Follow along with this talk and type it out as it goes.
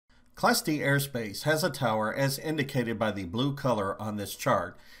Class D Airspace has a tower as indicated by the blue color on this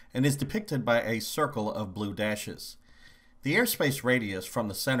chart and is depicted by a circle of blue dashes. The airspace radius from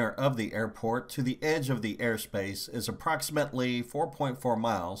the center of the airport to the edge of the airspace is approximately 4.4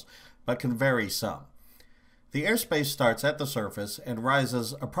 miles, but can vary some. The airspace starts at the surface and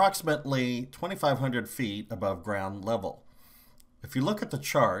rises approximately 2,500 feet above ground level. If you look at the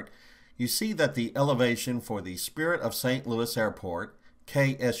chart, you see that the elevation for the Spirit of St. Louis Airport,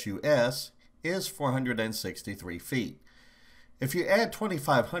 KSUS, is 463 feet. If you add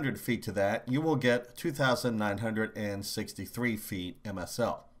 2,500 feet to that, you will get 2,963 feet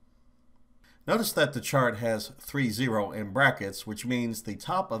MSL. Notice that the chart has 30 in brackets, which means the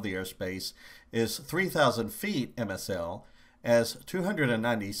top of the airspace is 3,000 feet MSL, as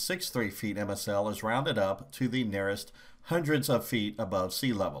 296.3 feet MSL is rounded up to the nearest hundreds of feet above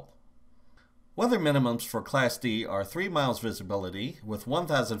sea level. Weather minimums for Class D are 3 miles visibility with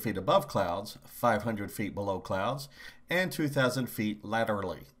 1,000 feet above clouds, 500 feet below clouds, and 2,000 feet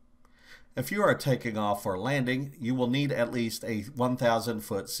laterally. If you are taking off or landing, you will need at least a 1,000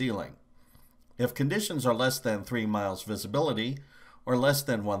 foot ceiling. If conditions are less than 3 miles visibility or less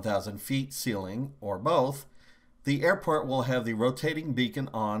than 1,000 feet ceiling, or both, the airport will have the rotating beacon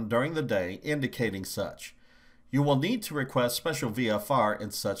on during the day indicating such. You will need to request special VFR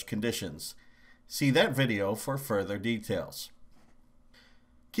in such conditions. See that video for further details.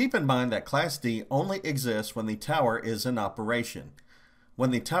 Keep in mind that Class D only exists when the tower is in operation.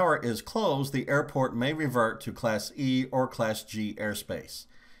 When the tower is closed, the airport may revert to Class E or Class G airspace.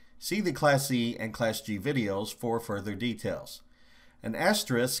 See the Class E and Class G videos for further details. An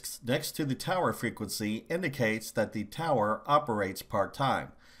asterisk next to the tower frequency indicates that the tower operates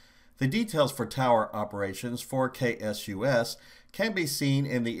part-time. The details for tower operations for KSUS can be seen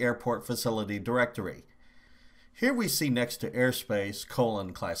in the airport facility directory. Here we see next to airspace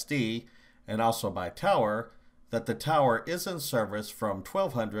Class D, and also by tower, that the tower is in service from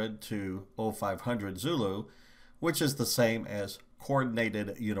 1200 to 0500 Zulu, which is the same as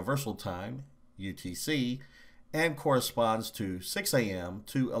Coordinated Universal Time, UTC, and corresponds to 6 a.m.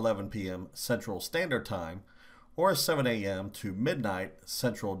 to 11 p.m. Central Standard Time, or 7 a.m. to midnight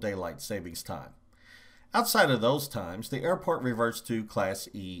Central Daylight Savings Time. Outside of those times, the airport reverts to Class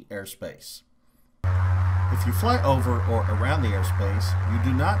E airspace. If you fly over or around the airspace, you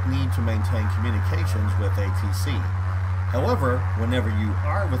do not need to maintain communications with ATC. However, whenever you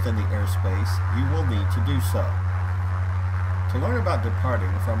are within the airspace, you will need to do so. To learn about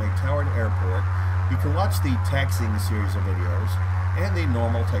departing from a towered airport, you can watch the taxiing series of videos and the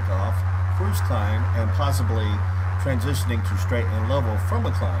normal takeoff, cruise climb, and possibly transitioning to straight and level from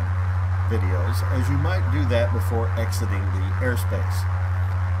a climb videos, as you might do that before exiting the airspace.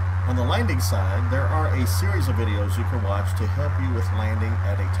 On the landing side, there are a series of videos you can watch to help you with landing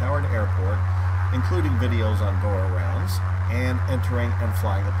at a towered airport, including videos on go-arounds and entering and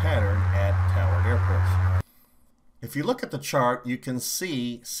flying the pattern at towered airports. If you look at the chart, you can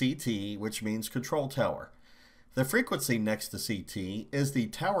see CT, which means control tower. The frequency next to CT is the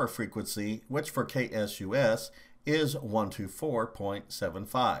tower frequency, which for KSUS is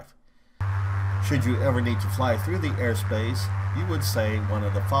 124.75. Should you ever need to fly through the airspace, you would say one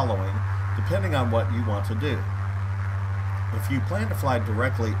of the following, depending on what you want to do. If you plan to fly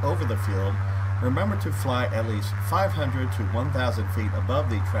directly over the field, remember to fly at least 500 to 1,000 feet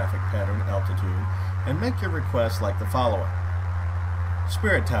above the traffic pattern altitude and make your request like the following.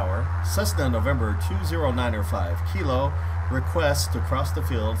 Spirit Tower, Cessna November 20905 Kilo, requests to cross the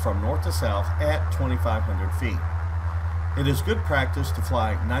field from north to south at 2,500 feet. It is good practice to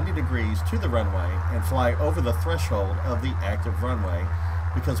fly 90 degrees to the runway and fly over the threshold of the active runway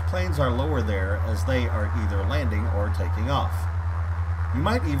because planes are lower there as they are either landing or taking off. You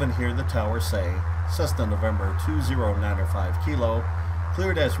might even hear the tower say, Cessna November 20905 Kilo,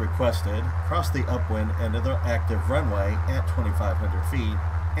 cleared as requested, cross the upwind end of the active runway at 2,500 feet,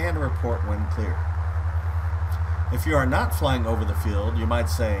 and report when cleared. If you are not flying over the field, you might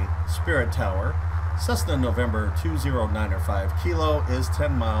say, Spirit Tower, Cessna November 20905 Kilo is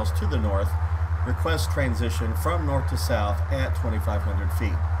 10 miles to the north, request transition from north to south at 2,500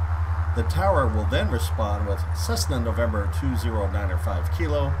 feet. The tower will then respond with Cessna November 20905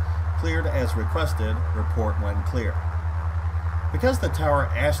 Kilo, cleared as requested, report when clear. Because the tower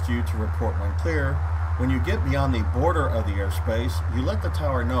asked you to report when clear, when you get beyond the border of the airspace, you let the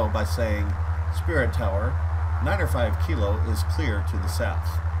tower know by saying, Spirit Tower, 905 Kilo is clear to the south.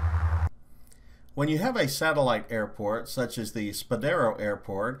 When you have a satellite airport, such as the Spadero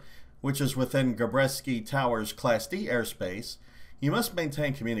Airport, which is within Gabreski Tower's Class D airspace, you must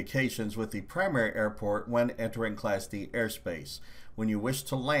maintain communications with the primary airport when entering Class D airspace, when you wish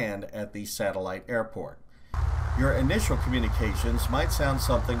to land at the satellite airport. Your initial communications might sound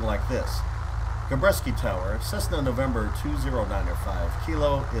something like this. Gabreski Tower, Cessna November 20905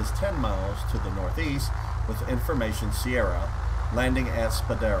 Kilo is 10 miles to the northeast with information Sierra, landing at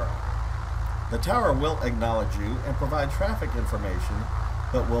Spadero. The tower will acknowledge you and provide traffic information,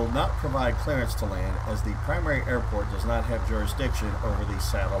 but will not provide clearance to land as the primary airport does not have jurisdiction over the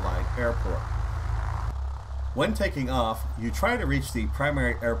satellite airport. When taking off, you try to reach the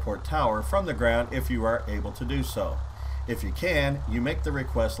primary airport tower from the ground if you are able to do so. If you can, you make the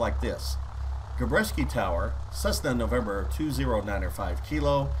request like this. Gabreski Tower, Cessna November 20905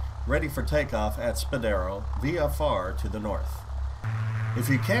 Kilo, ready for takeoff at Spadero, VFR to the north. If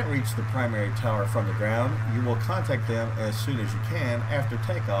you can't reach the primary tower from the ground, you will contact them as soon as you can after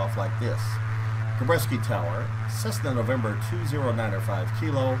takeoff like this. Gabreski Tower, Cessna November 20905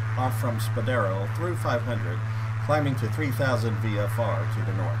 Kilo, off from Spadero through 500, climbing to 3000 VFR to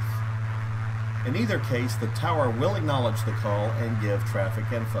the north. In either case, the tower will acknowledge the call and give traffic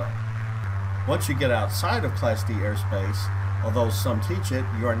info. Once you get outside of Class D airspace, although some teach it,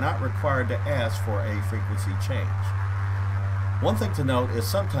 you are not required to ask for a frequency change. One thing to note is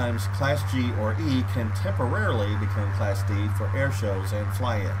sometimes Class G or E can temporarily become Class D for air shows and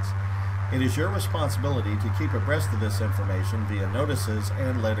fly-ins. It is your responsibility to keep abreast of this information via notices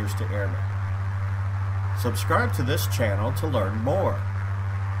and letters to airmen. Subscribe to this channel to learn more.